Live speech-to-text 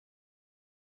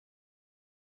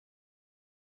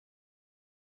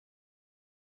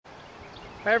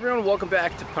Hi everyone, welcome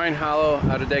back to Pine Hollow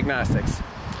Auto Diagnostics.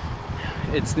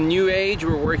 It's the new age.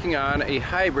 We're working on a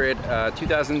hybrid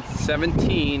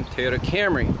 2017 Toyota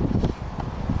Camry.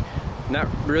 Not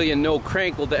really a no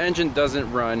crank. Well, the engine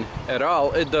doesn't run at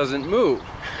all. It doesn't move.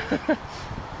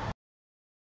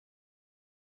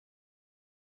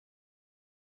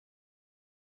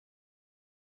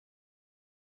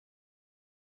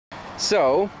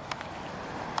 So,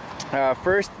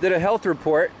 first did a health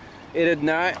report. It had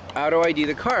not auto ID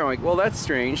the car. I'm like, well, that's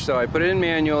strange. So I put it in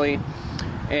manually,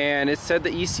 and it said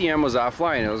the ECM was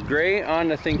offline. It was gray on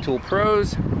the Think Tool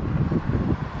Pros.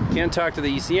 Can't talk to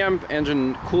the ECM.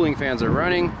 Engine cooling fans are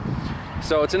running.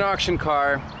 So it's an auction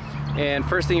car, and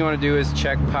first thing you want to do is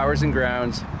check powers and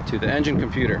grounds to the engine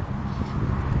computer.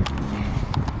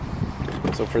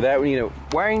 So for that, we need a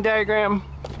wiring diagram.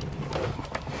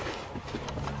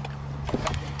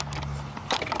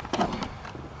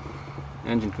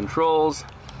 Engine controls,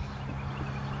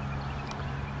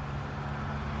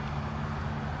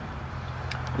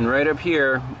 and right up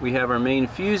here we have our main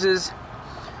fuses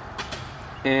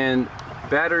and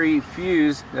battery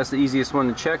fuse. That's the easiest one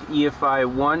to check.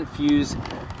 EFI 1 fuse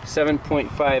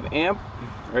 7.5 amp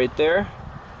right there,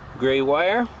 gray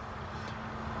wire,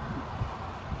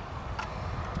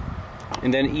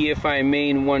 and then EFI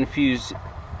main 1 fuse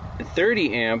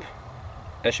 30 amp.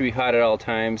 That should be hot at all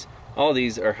times. All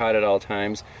these are hot at all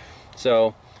times.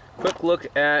 So, quick look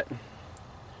at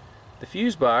the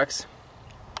fuse box.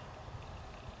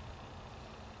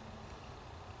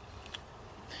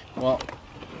 Well,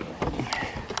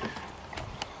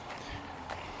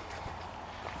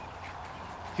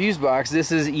 fuse box,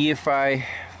 this is EFI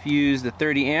fuse, the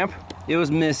 30 amp. It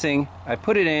was missing. I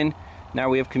put it in. Now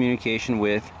we have communication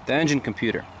with the engine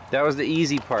computer. That was the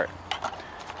easy part.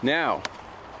 Now,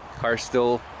 car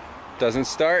still doesn't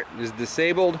start, is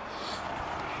disabled.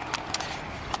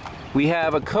 We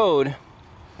have a code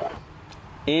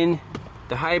in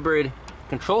the hybrid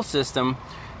control system,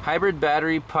 hybrid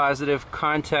battery positive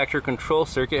contactor control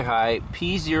circuit high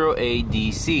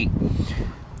P0ADC.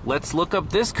 Let's look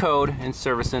up this code in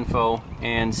service info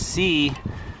and see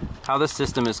how the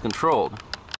system is controlled.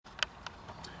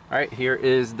 Alright, here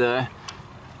is the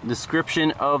description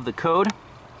of the code.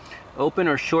 Open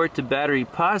or short to battery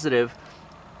positive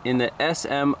in the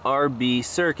SMRB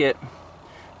circuit.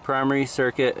 Primary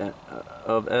circuit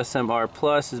of SMR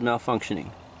plus is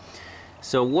malfunctioning.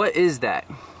 So what is that?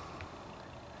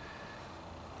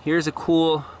 Here's a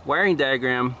cool wiring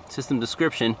diagram, system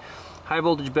description. High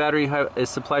voltage battery is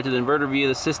supplied to the inverter via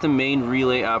the system main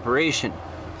relay operation.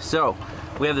 So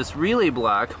we have this relay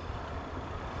block,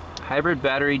 hybrid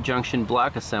battery junction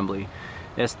block assembly.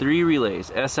 It has 3 relays,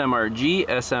 SMRG,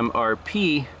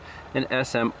 SMRP, and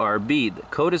SMRB. The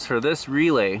code is for this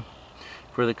relay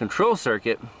for the control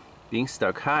circuit being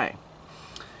stuck high.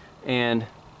 And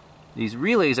these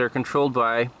relays are controlled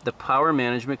by the power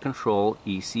management control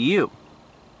ECU.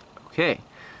 Okay.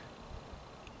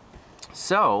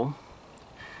 So,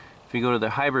 if we go to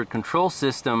the hybrid control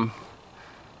system,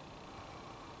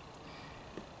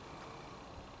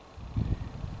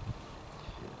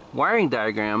 wiring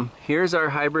diagram, here's our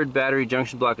hybrid battery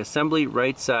junction block assembly,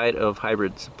 right side of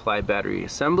hybrid supply battery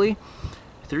assembly.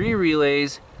 3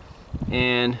 relays,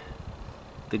 and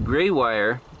the gray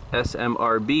wire,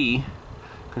 SMRB,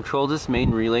 controls this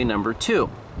main relay number 2.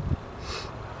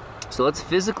 So let's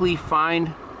physically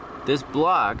find this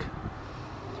block,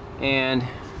 and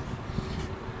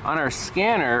on our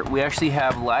scanner we actually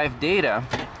have live data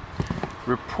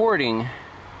reporting.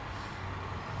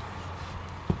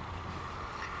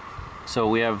 So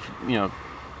we have, I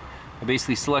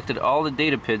basically selected all the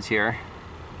data PIDs here.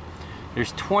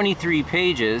 There's 23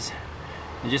 pages,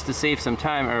 and just to save some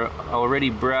time, I already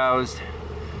browsed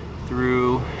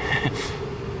through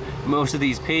most of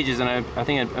these pages, and I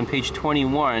think on page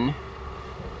 21,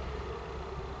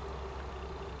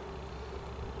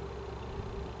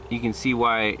 you can see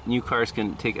why new cars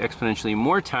can take exponentially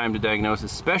more time to diagnose,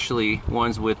 especially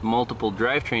ones with multiple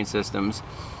drivetrain systems.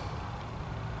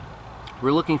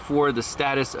 We're looking for the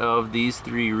status of these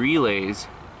 3 relays.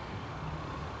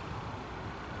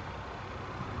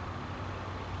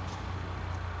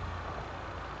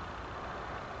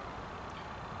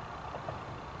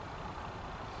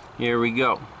 Here we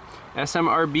go.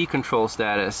 SMRB control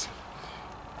status.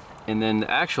 And then the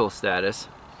actual status.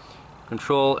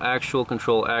 Control, actual,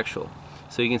 control, actual.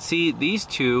 So you can see these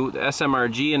two, the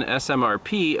SMRG and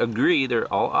SMRP, agree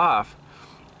they're all off.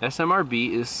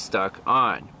 SMRB is stuck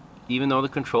on, even though the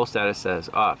control status says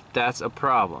off. That's a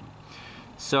problem.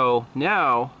 So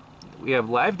now we have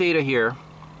live data here.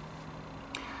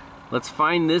 Let's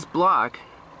find this block,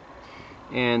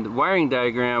 and the wiring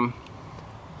diagram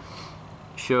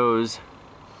shows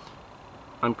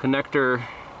on connector,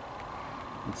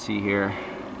 let's see here,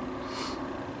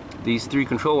 these 3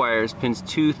 control wires, pins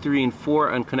 2, 3, and 4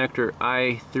 on connector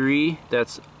I3,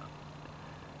 that's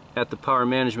at the power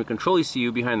management control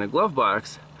ECU behind the glove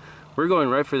box. We're going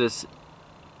right for this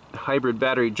hybrid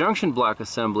battery junction block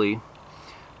assembly,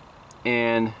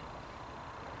 and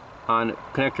on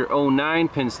connector 09,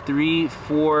 pins 3,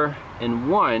 4,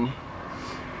 and 1,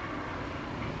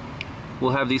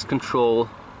 we'll have these control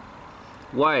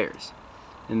wires,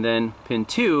 and then pin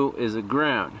 2 is a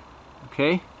ground.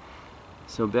 Okay,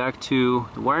 so back to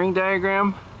the wiring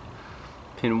diagram.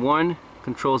 Pin 1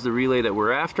 controls the relay that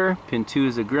we're after. Pin 2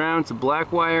 is a ground, it's a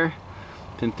black wire.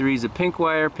 Pin 3 is a pink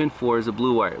wire. Pin 4 is a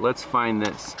blue wire. Let's find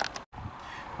this.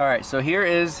 Alright, so here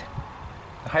is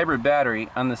the hybrid battery.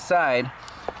 On the side,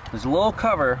 there's a little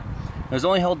cover. It was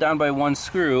only held down by 1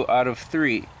 screw out of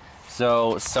 3.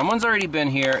 So someone's already been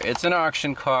here. It's an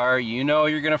auction car. You know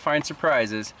you're going to find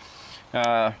surprises.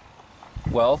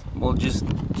 Well, we'll just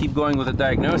keep going with the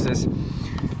diagnosis.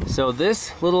 So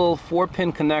this little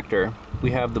 4-pin connector,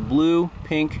 we have the blue,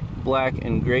 pink, black,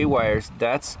 and gray wires.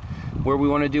 That's where we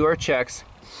want to do our checks.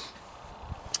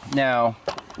 Now,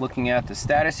 looking at the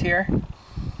status here,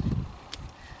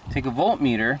 take a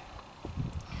voltmeter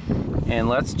and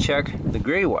let's check the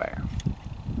gray wire.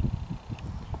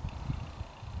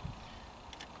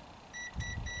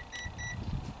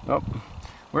 Oh,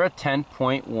 we're at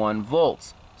 10.1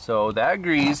 volts. So that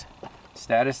agrees.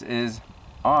 Status is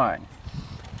on.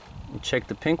 We'll check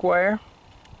the pink wire.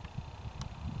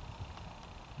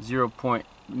 0.9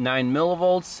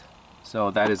 millivolts.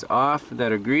 So that is off.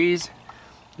 That agrees.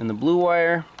 And the blue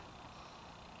wire,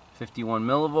 51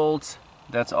 millivolts.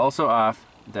 That's also off.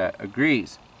 That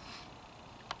agrees.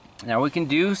 Now we can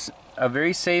do a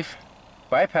very safe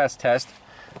bypass test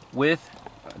with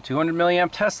a 200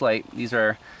 milliamp test light. These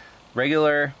are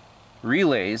regular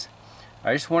relays.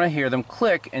 I just want to hear them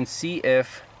click and see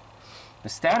if the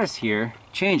status here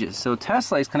changes. So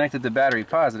test light is connected to battery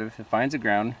positive. If it finds a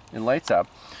ground, it lights up.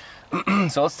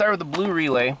 So let's start with the blue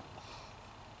relay.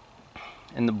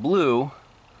 And the blue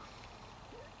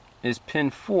is pin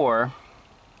 4.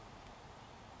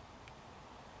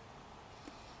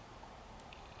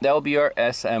 That will be our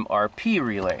SMRP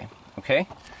relay. Okay?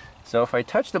 So if I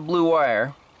touch the blue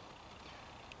wire,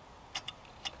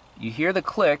 you hear the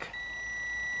click.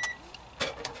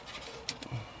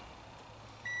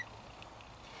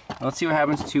 Let's see what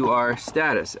happens to our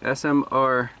status.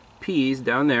 SMRP's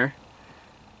down there.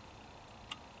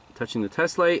 Touching the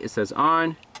test light, it says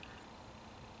on,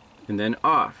 and then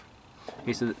off.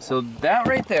 Okay, so that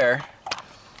right there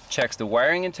checks the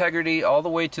wiring integrity all the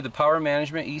way to the power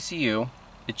management ECU.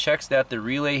 It checks that the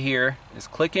relay here is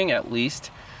clicking at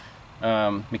least.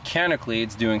 Mechanically,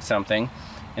 it's doing something,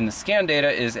 and the scan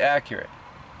data is accurate.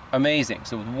 Amazing.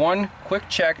 So with one quick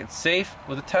check, it's safe.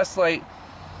 With a test light,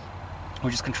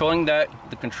 we're just controlling the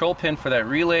control pin for that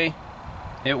relay.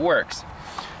 It works.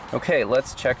 Okay,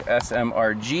 let's check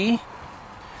SMRG.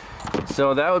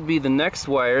 So that would be the next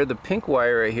wire, the pink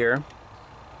wire right here.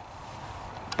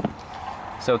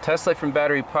 So test light from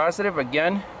battery positive.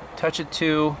 Again, touch it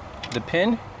to the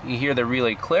pin. You hear the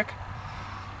relay click.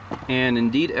 And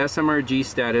indeed, SMRG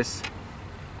status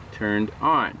turned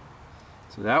on.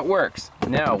 So that works.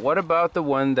 Now, what about the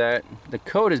one that the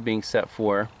code is being set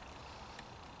for?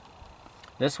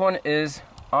 This one is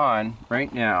on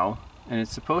right now, and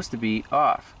it's supposed to be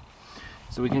off.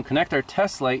 So we can connect our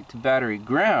test light to battery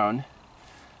ground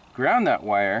that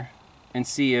wire, and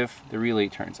see if the relay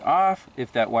turns off,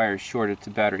 if that wire is shorted to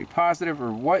battery positive,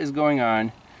 or what is going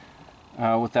on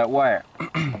with that wire.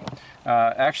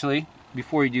 Actually,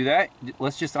 before you do that,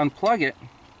 let's just unplug it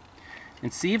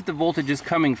and see if the voltage is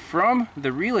coming from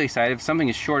the relay side, if something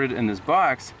is shorted in this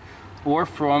box, or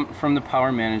from the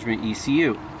power management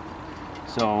ECU.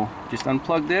 So just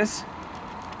unplug this.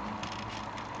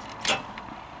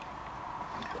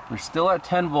 We're still at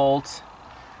 10 volts,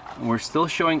 and we're still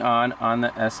showing on the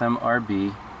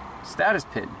SMRB status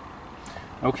pin.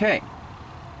 Okay,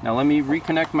 now let me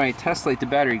reconnect my test light to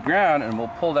battery ground, and we'll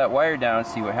pull that wire down and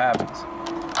see what happens.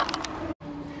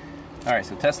 Alright,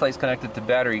 so test light's connected to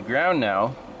battery ground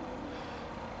now.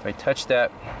 If I touch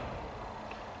that,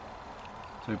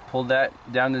 so we pulled that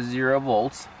down to 0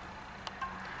 volts,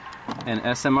 and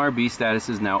SMRB status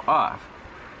is now off.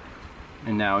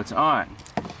 And now it's on.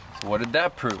 So what did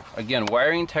that prove? Again,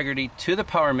 wiring integrity to the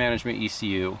power management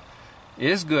ECU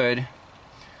is good,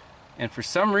 and for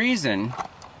some reason,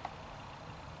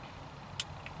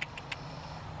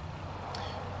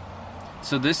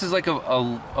 so this is like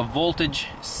a voltage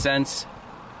sense,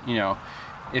 you know,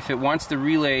 if it wants the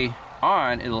relay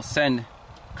on, it'll send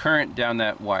current down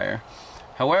that wire.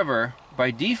 However,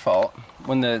 by default,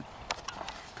 when the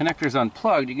connector is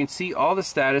unplugged, you can see all the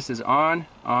status is on,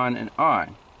 and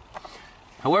on.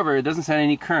 However, it doesn't send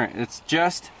any current. It's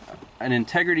just an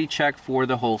integrity check for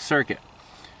the whole circuit.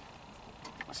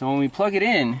 So when we plug it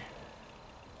in,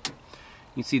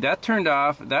 you see that turned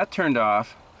off, that turned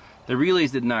off. The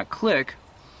relays did not click,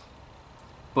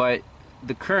 but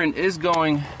the current is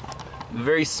going,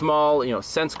 very small,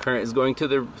 sense current is going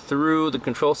to through the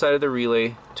control side of the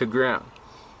relay to ground.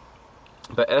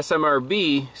 But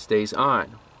SMRB stays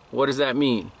on. What does that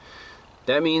mean?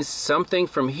 That means something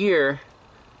from here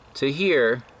to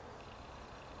here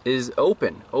is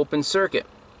open circuit.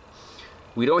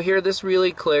 We don't hear this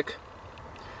relay click,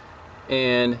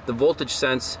 and the voltage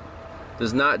sense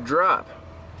does not drop.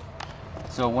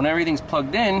 So when everything's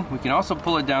plugged in, we can also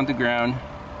pull it down to ground.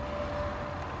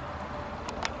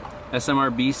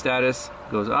 SMRB status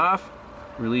goes off,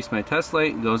 release my test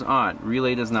light, goes on.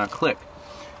 Relay does not click.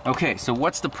 Okay, so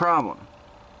what's the problem?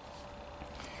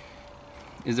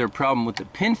 Is there a problem with the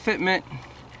pin fitment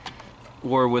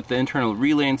or with the internal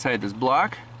relay inside this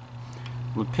block?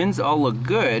 The pins all look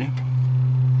good.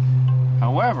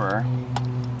 However,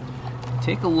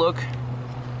 take a look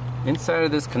inside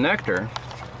of this connector.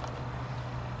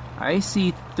 I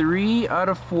see 3 out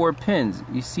of 4 pins.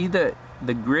 You see that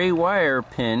the gray wire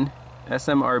pin,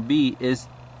 SMRB, is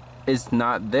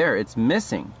not there. It's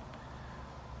missing.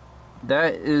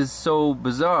 That is so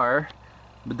bizarre,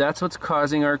 but that's what's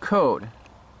causing our code.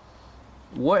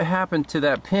 What happened to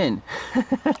that pin?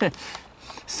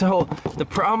 So the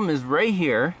problem is right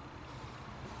here.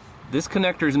 This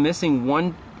connector is missing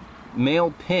one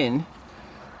male pin,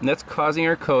 and that's causing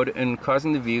our code and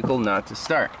causing the vehicle not to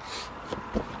start.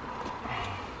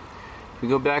 If we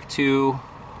go back to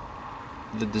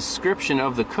the description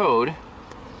of the code,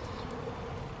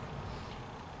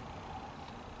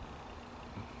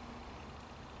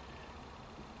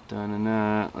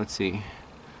 let's see,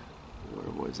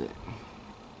 where was it?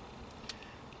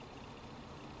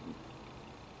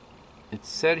 It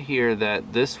said here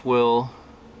that this will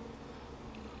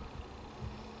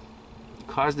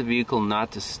cause the vehicle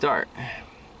not to start.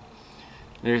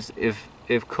 There's if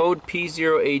code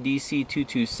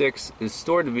P0ADC226 is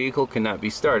stored, the vehicle cannot be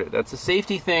started. That's a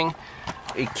safety thing.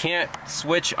 It can't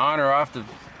switch on or off the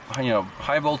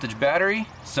high voltage battery,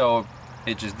 so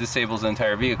it just disables the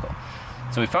entire vehicle.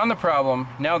 So we found the problem.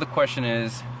 Now the question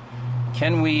is,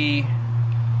 can we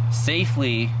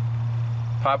safely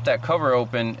pop that cover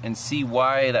open and see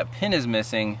why that pin is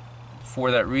missing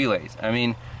for that relays? I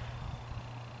mean,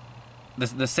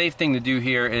 the safe thing to do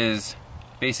here is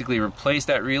basically replace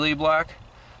that relay block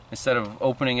instead of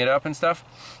opening it up and stuff.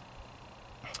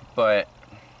 But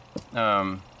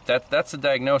that's the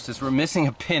diagnosis. We're missing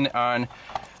a pin on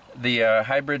the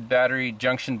hybrid battery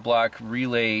junction block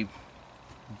relay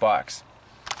box.